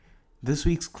This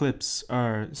week's clips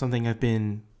are something I've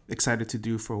been excited to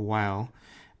do for a while.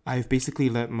 I've basically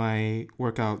let my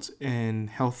workouts and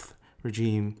health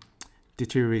regime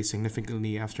deteriorate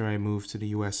significantly after I moved to the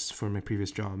US for my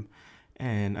previous job,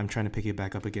 and I'm trying to pick it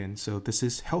back up again. So this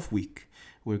is Health Week.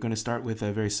 We're going to start with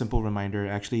a very simple reminder.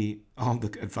 Actually, all the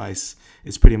advice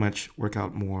is pretty much work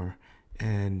out more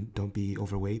and don't be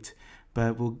overweight,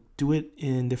 but we'll do it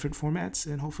in different formats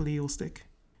and hopefully it'll stick.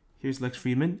 Here's Lex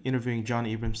Friedman interviewing John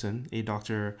Abramson, a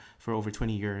doctor for over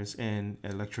 20 years and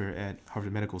a lecturer at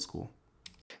Harvard Medical School.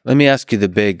 Let me ask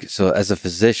you so as a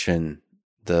physician,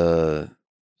 so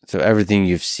everything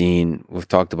you've seen, we've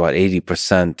talked about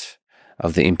 80%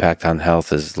 of the impact on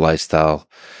health is lifestyle.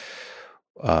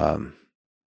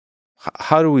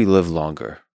 How do we live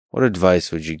longer? What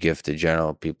advice would you give to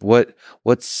general people?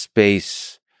 What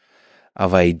space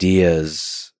of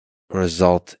ideas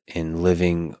result in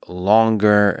living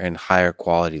longer and higher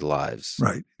quality lives?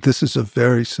 Right. This is a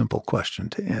very simple question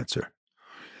to answer.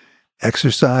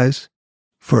 Exercise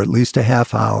for at least a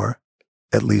half hour,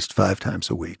 at least 5 times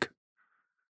a week.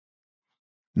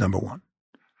 Number 1.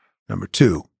 Number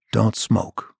 2, don't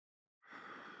smoke.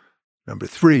 Number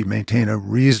 3, maintain a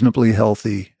reasonably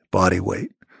healthy body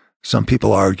weight. Some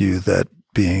people argue that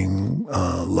being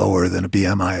lower than a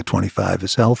BMI of 25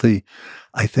 is healthy.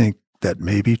 I think that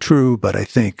may be true, but I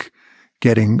think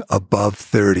getting above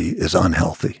 30 is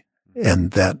unhealthy, and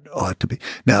that ought to be.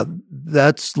 Now,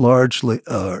 that's largely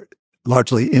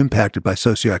impacted by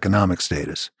socioeconomic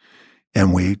status,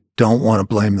 and we don't want to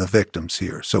blame the victims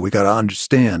here. So we got to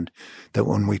understand that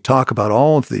when we talk about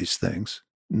all of these things,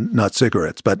 not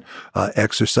cigarettes, but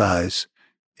exercise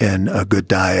and a good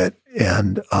diet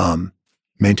and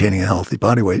maintaining a healthy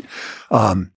body weight,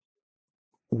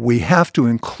 we have to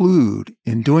include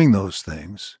in doing those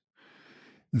things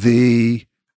the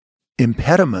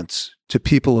impediments to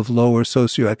people of lower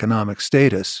socioeconomic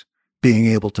status being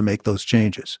able to make those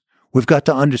changes. We've got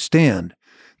to understand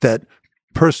that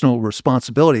personal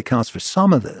responsibility accounts for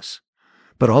some of this,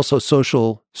 but also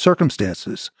social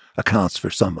circumstances accounts for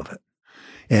some of it.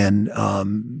 And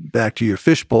back to your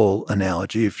fishbowl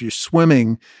analogy, if you're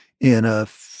swimming in a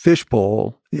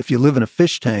fishbowl, if you live in a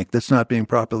fish tank that's not being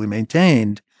properly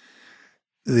maintained,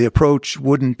 the approach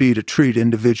wouldn't be to treat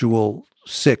individual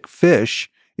sick fish.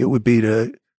 It would be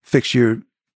to fix your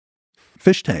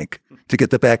fish tank to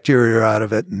get the bacteria out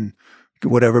of it and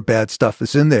whatever bad stuff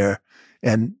is in there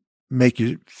and make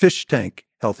your fish tank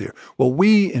healthier. Well,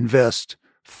 we invest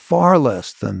far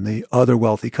less than the other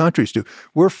wealthy countries do.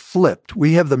 We're flipped.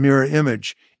 We have the mirror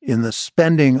image in the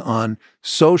spending on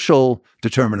social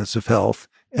determinants of health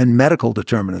and medical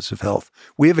determinants of health.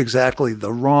 We have exactly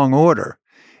the wrong order.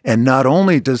 And not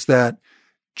only does that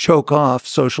choke off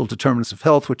social determinants of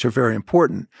health, which are very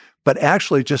important, but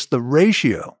actually just the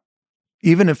ratio.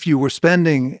 Even if you were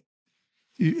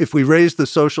if we raise the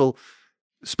social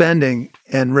spending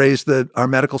and raise our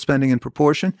medical spending in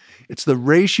proportion, it's the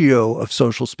ratio of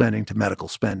social spending to medical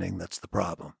spending that's the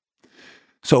problem.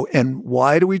 So, and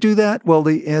why do we do that? Well,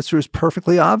 the answer is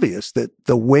perfectly obvious, that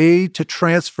the way to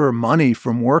transfer money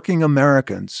from working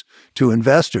Americans to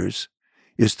investors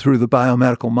is through the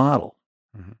biomedical model,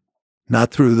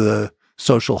 not through the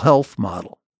social health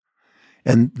model.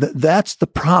 And that's the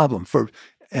problem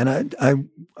and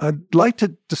I'd like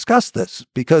to discuss this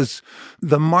because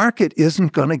the market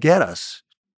isn't going to get us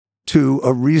to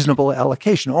a reasonable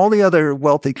allocation. All the other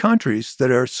wealthy countries that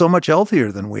are so much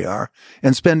healthier than we are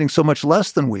and spending so much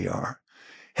less than we are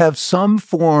have some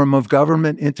form of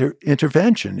government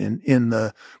intervention in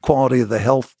the quality of the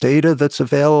health data that's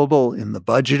available, in the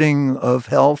budgeting of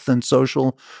health and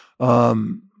social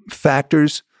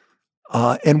factors.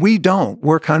 And we don't.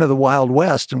 We're kind of the Wild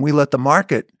West, and we let the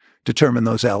market determine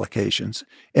those allocations.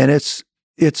 And it's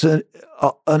an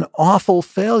awful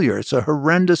failure. It's a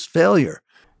horrendous failure.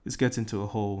 This gets into a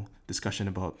whole discussion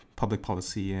about public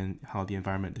policy and how the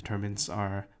environment determines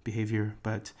our behavior,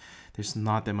 but there's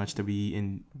not that much that we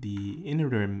in the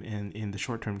interim and in the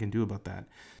short term can do about that.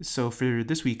 So for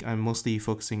this week, I'm mostly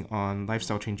focusing on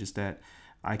lifestyle changes that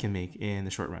I can make in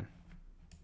the short run.